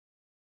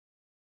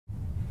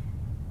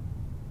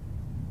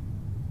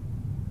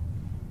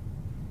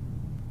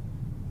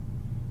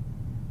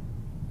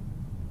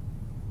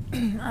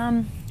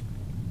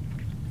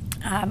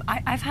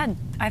I've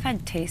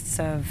had tastes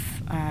of,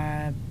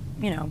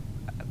 you know,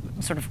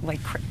 sort of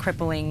like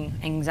crippling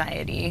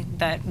anxiety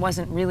that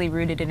wasn't really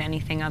rooted in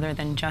anything other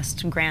than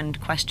just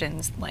grand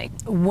questions like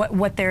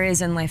what there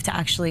is in life to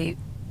actually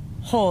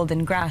hold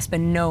and grasp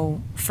and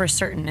know for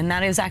certain, and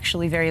that is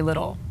actually very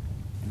little.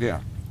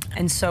 Yeah.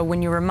 And so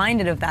when you're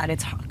reminded of that,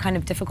 it's kind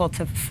of difficult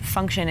to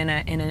function in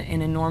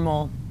a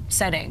normal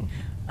setting.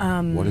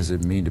 What does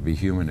it mean to be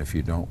human if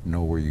you don't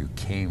know where you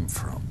came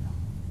from?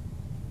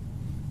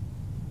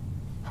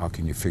 How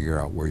can you figure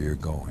out where you're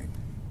going?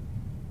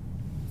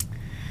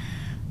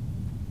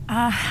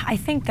 I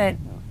think that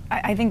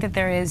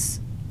there is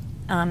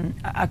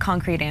a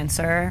concrete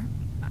answer.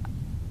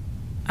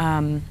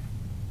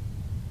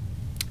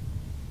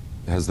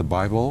 Has the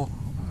Bible,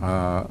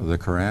 the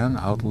Quran,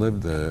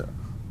 outlived the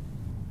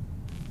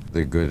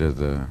good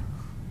of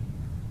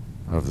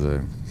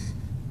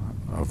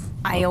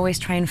I always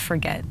try and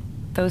forget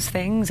those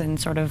things and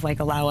sort of like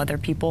allow other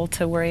people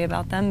to worry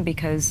about them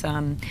because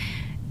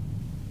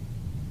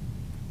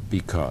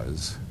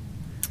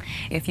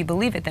if you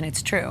believe it, then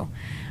it's true.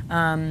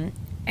 And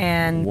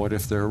what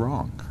if they're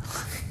wrong?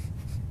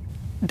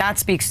 That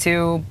speaks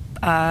to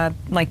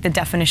like the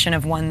definition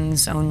of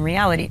one's own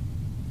reality.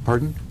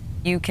 Pardon?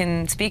 You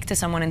can speak to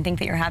someone and think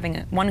that you're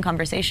having one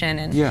conversation,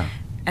 and yeah.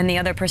 And the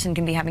other person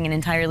can be having an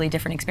entirely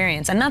different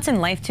experience. And that's in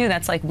life too.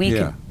 That's like we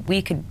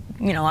could,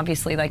 you know,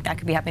 obviously like that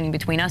could be happening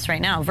between us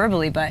right now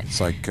verbally, but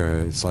it's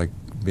like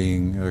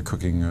being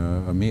cooking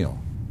a meal.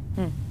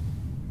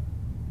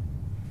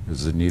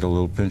 Does it need a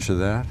little pinch of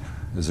that?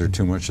 Is there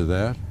too much of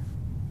that?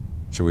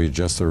 Should we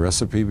adjust the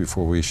recipe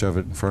before we shove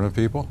it in front of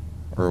people?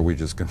 Or are we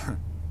just gonna